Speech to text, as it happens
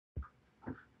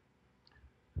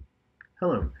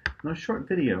Hello, in a short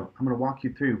video I'm going to walk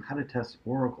you through how to test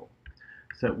Oracle.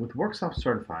 So with Worksoft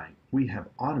Certify, we have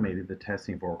automated the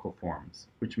testing of Oracle forms,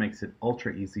 which makes it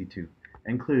ultra easy to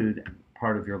include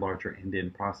part of your larger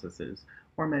end-to-end processes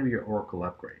or maybe your Oracle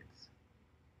upgrades.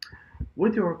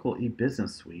 With the Oracle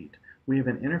e-Business Suite, we have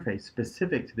an interface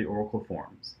specific to the Oracle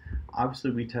forms.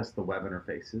 Obviously we test the web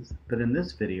interfaces, but in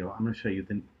this video I'm going to show you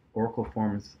the Oracle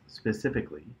forms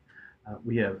specifically.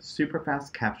 We have super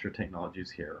fast capture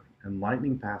technologies here and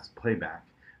lightning fast playback,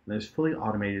 and there's fully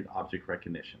automated object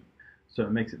recognition. So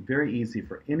it makes it very easy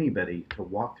for anybody to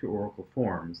walk through Oracle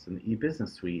Forms in the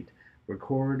e-Business Suite,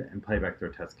 record and play back their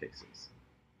test cases.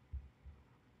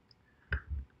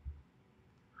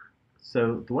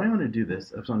 So the way I'm going to do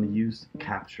this is I'm going to use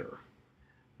capture.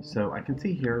 So I can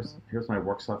see here's my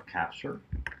Worksoft capture,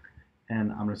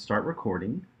 and I'm going to start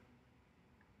recording.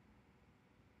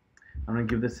 I'm going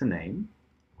to give this a name,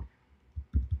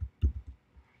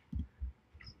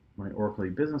 my Oracle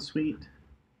e-Business Suite,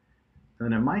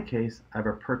 and then in my case I have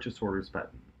a purchase orders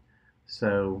button.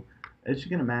 So as you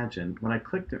can imagine, when I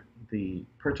click the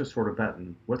purchase order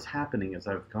button, what's happening is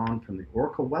I've gone from the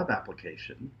Oracle web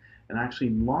application and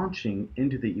actually launching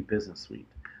into the e-Business Suite.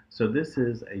 So this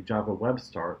is a Java Web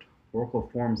Start Oracle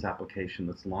Forms application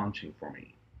that's launching for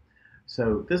me.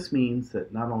 So this means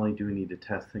that not only do we need to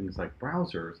test things like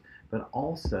browsers, but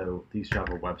also these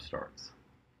Java Web Starts.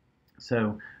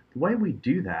 So the way we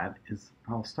do that is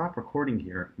I'll stop recording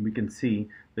here and we can see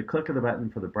the click of the button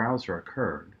for the browser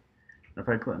occurred. And if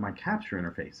I click my capture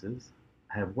interfaces,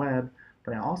 I have web,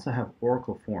 but I also have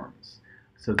Oracle Forms.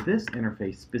 So this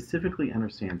interface specifically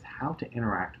understands how to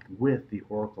interact with the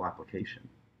Oracle application.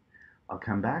 I'll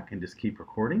come back and just keep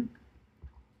recording.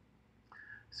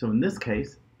 So in this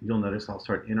case, you'll notice I'll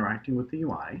start interacting with the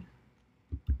UI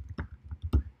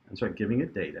and start giving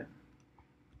it data.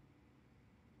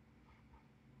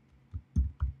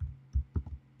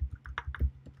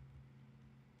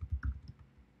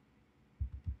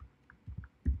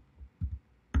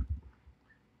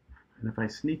 And if I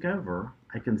sneak over,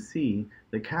 I can see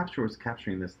the capture was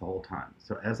capturing this the whole time.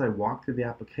 So as I walk through the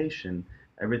application,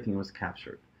 everything was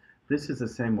captured. This is the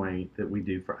same way that we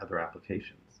do for other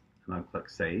applications. And I'll click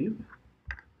Save.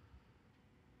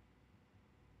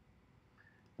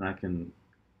 And I can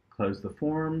close the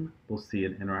form. We'll see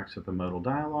it interacts with the modal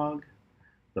dialog.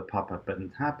 The pop-up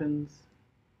button happens.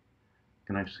 I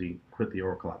can actually quit the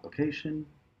Oracle application.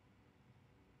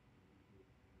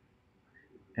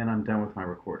 And I'm done with my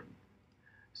recording.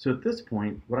 So at this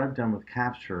point, what I've done with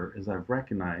capture is I've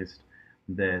recognized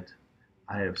that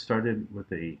I have started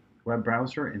with a web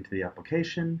browser into the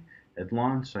application. At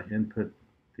launch, I input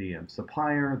the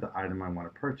supplier, the item I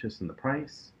want to purchase, and the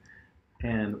price,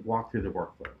 and walk through the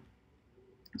workflow.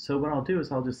 So what I'll do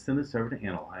is I'll just send this over to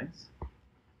analyze.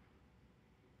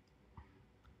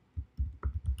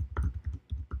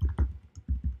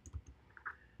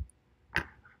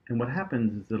 And what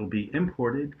happens is it'll be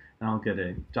imported, and I'll get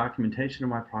a documentation of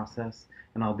my process,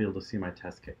 and I'll be able to see my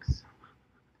test case.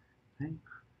 Okay.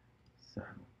 So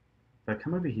if I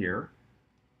come over here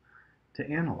to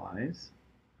analyze,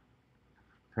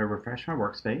 if I refresh my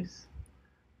workspace,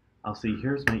 I'll see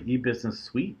here's my e-Business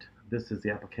Suite. This is the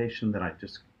application that I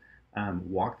just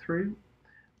walked through.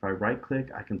 If I right-click,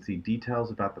 I can see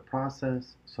details about the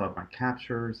process. So I have my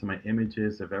captures and my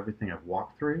images of everything I've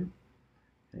walked through.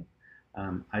 Okay.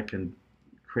 I can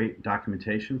create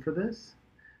documentation for this,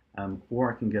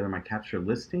 or I can go to my capture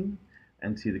listing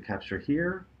and see the capture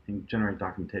here and generate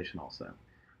documentation also.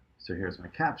 So here's my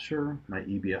capture, my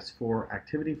EBS4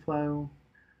 activity flow.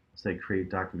 I'll say create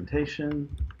documentation,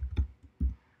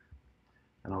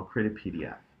 and I'll create a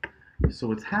PDF. So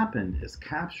what's happened is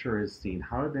capture has seen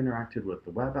how I've interacted with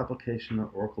the web application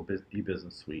of Oracle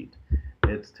e-Business Suite.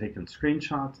 It's taken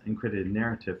screenshots and created a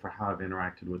narrative for how I've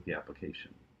interacted with the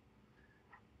application.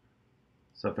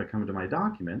 So if I come to my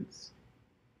documents,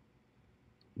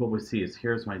 what we see is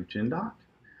here's my GenDoc.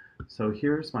 So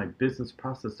here's my business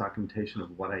process documentation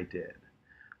of what I did.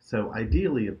 So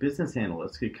ideally, a business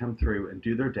analyst could come through and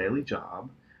do their daily job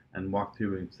and walk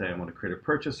through and say, I want to create a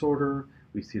purchase order.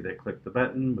 We see they click the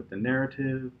button with the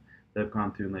narrative. They've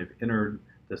gone through and they've entered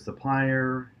the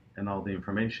supplier and all the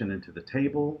information into the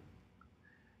table,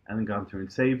 and then gone through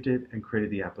and saved it and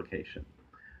created the application.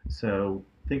 So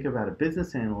think about a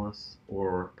business analyst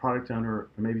or product owner, or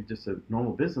maybe just a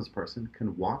normal business person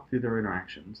can walk through their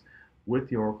interactions with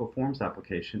the Oracle Forms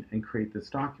application and create this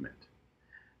document.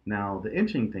 Now, the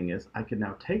interesting thing is I can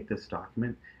now take this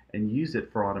document and use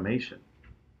it for automation.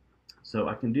 So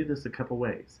I can do this a couple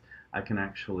ways. I can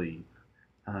actually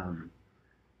come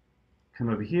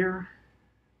over here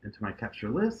into my capture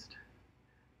list,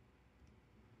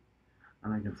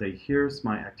 And I can say, here's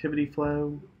my activity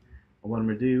flow. And what I'm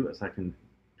going to do is I can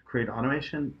create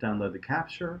automation, download the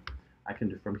capture. I can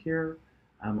do from here,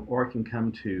 or I can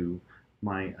come to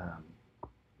my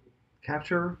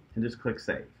capture and just click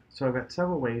save. So I've got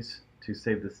several ways to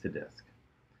save this to disk.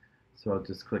 So I'll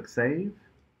just click save,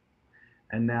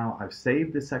 and now I've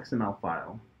saved this XML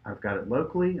file. I've got it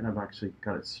locally, and I've actually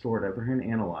got it stored over here in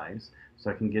Analyze,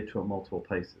 so I can get to it multiple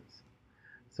places.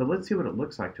 So let's see what it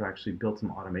looks like to actually build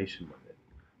some automation with it.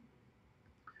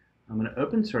 I'm going to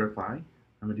open Certify. I'm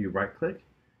going to do right click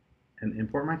and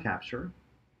import my capture.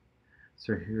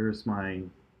 So here's my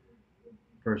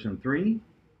version 3,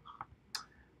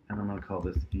 and I'm going to call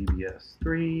this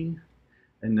EBS3.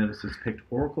 And notice it's picked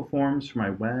Oracle Forms for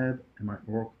my web and my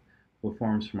Oracle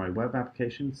Forms for my web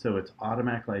application, so it's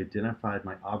automatically identified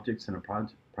my objects in a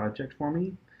project for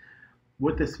me.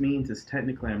 What this means is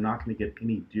technically I'm not going to get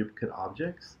any duplicate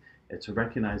objects. It's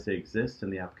recognized they exist in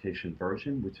the application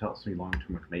version, which helps me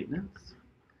long-term with maintenance.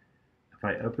 If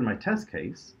I open my test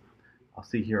case, I'll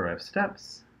see here I have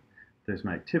steps. There's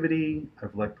my activity.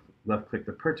 I've left-clicked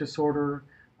the purchase order.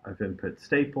 I've input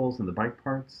staples and the bike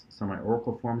parts, so my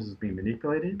Oracle Forms is being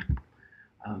manipulated.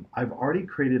 I've already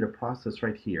created a process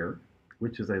right here,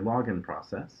 which is a login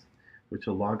process, which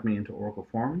will log me into Oracle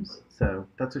Forms. So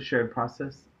that's a shared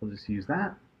process. I'll just use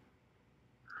that,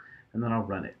 and then I'll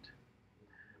run it.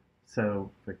 So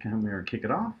if I come here and kick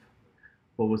it off,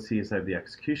 what we'll see is I have the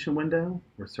execution window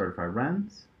where Certify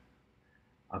runs.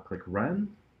 I'll click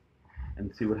Run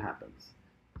and see what happens.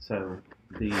 So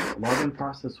the login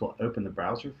process will open the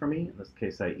browser for me, in this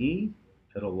case IE.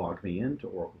 It'll log me into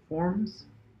Oracle Forms.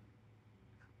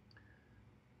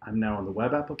 I'm now on the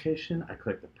web application. I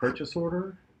click the purchase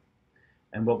order,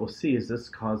 and what we'll see is this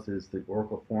causes the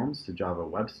Oracle Forms to Java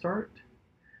Web Start.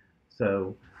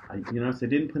 So you notice I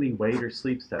didn't put any wait or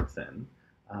sleep steps in.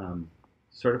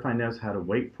 Certify knows how to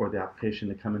wait for the application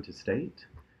to come into state.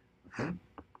 Okay,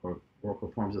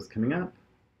 Oracle Forms is coming up.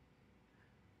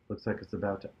 Looks like it's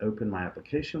about to open my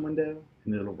application window,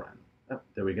 and it'll run. Oh,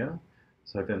 there we go.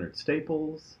 So I've entered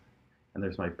staples, and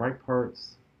there's my bike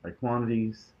parts, my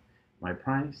quantities, my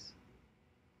price,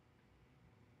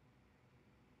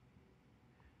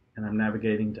 and I'm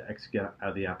navigating to execute out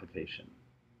of the application.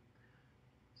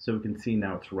 So we can see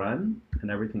now it's run,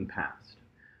 and everything passed.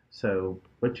 So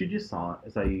what you just saw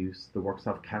is I used the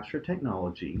Worksoft capture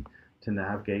technology to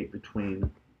navigate between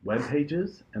web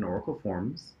pages and Oracle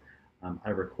Forms.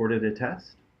 I recorded a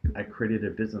test, I created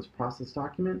a business process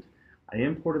document, I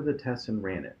imported the test and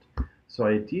ran it. So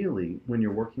ideally, when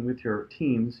you're working with your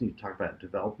teams, you talk about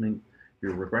developing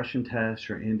your regression tests,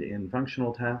 your end-to-end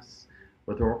functional tests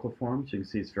with Oracle Forms, you can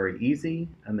see it's very easy,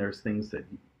 and there's things that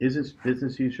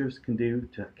business users can do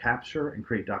to capture and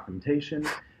create documentation,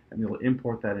 and you'll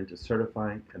import that into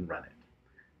Certify and run it.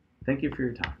 Thank you for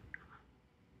your time.